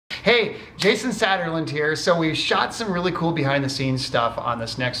Hey, Jason Satterlund here. So we shot some really cool behind the scenes stuff on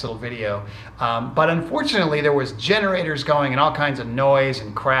this next little video. But unfortunately there was generators going and all kinds of noise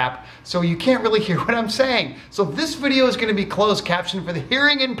and crap. So you can't really hear what I'm saying. So this video is gonna be closed captioned for the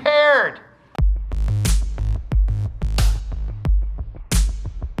hearing impaired.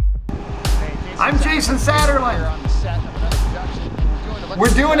 I'm Jason Satterlund. We're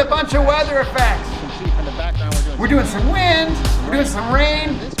doing a bunch of weather effects. We're doing some wind, we're doing some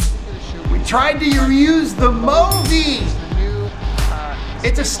rain. We tried to reuse the MoVi.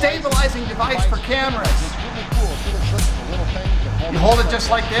 It's a stabilizing device for cameras. You hold it just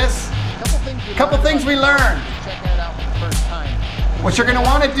like this. A couple things we learned. What you're gonna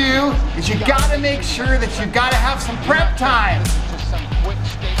wanna do is you gotta make sure that you gotta have some prep time.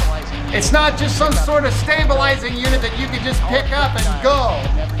 It's not just some sort of stabilizing unit that you can just pick up and go.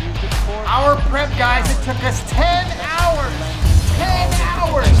 Our prep, guys, it took us 10 hours. 10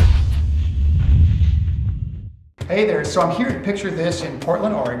 hours! Hey there, so I'm here to picture this in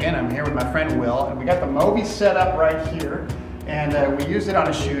Portland, Oregon. I'm here with my friend Will, and we got the MoVi set up right here, and we used it on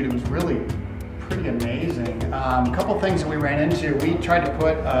a shoot. It was really pretty amazing. A couple things that we ran into. We tried to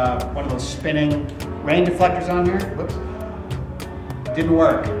put one of those spinning rain deflectors on here. Whoops. Didn't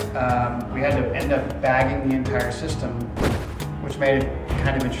work. We had to end up bagging the entire system, which made it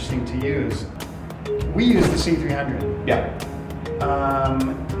kind of interesting to use. We use the C300. Yeah.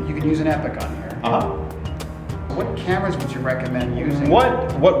 You can use an Epic on here. What cameras would you recommend using?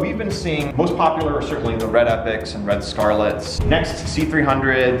 What we've been seeing, most popular are certainly the Red Epics and Red Scarlets. Next,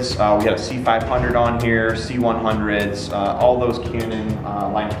 C300s, we had a C500 on here, C100s, all those Canon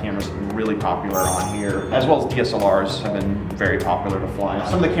line of cameras have been really popular on here, as well as DSLRs have been very popular to fly.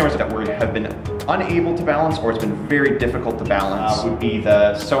 Some of the cameras that we have been unable to balance, or it's been very difficult to balance, would be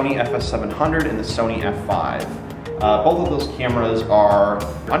the Sony FS700 and the Sony F5. Both of those cameras are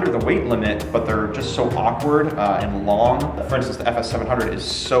under the weight limit, but they're just so awkward and long. For instance, the FS700 is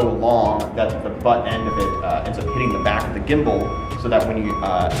so long that the butt end of it ends up hitting the back of the gimbal, so that when you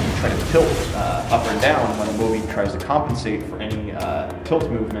try to tilt up or down, when the MoVi tries to compensate for any tilt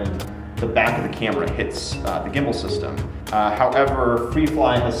movement, the back of the camera hits the gimbal system. However,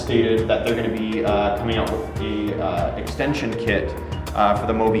 FreeFly has stated that they're going to be coming out with a extension kit for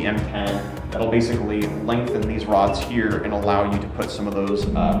the MoVi M10 that'll basically lengthen these rods here and allow you to put some of those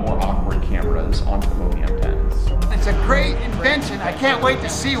more awkward cameras onto the MoVi M10. It's a great invention. I can't wait to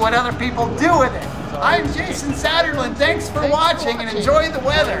see what other people do with it. I'm Jason Satterlund. Thanks for watching and enjoy the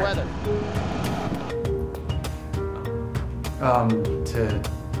weather.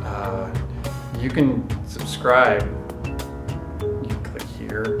 You can subscribe. You click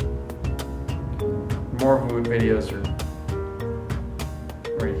here. More videos are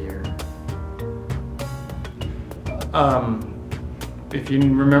right here. If you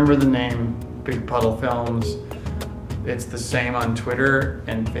remember the name Big Puddle Films, it's the same on Twitter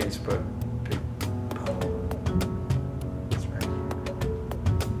and Facebook.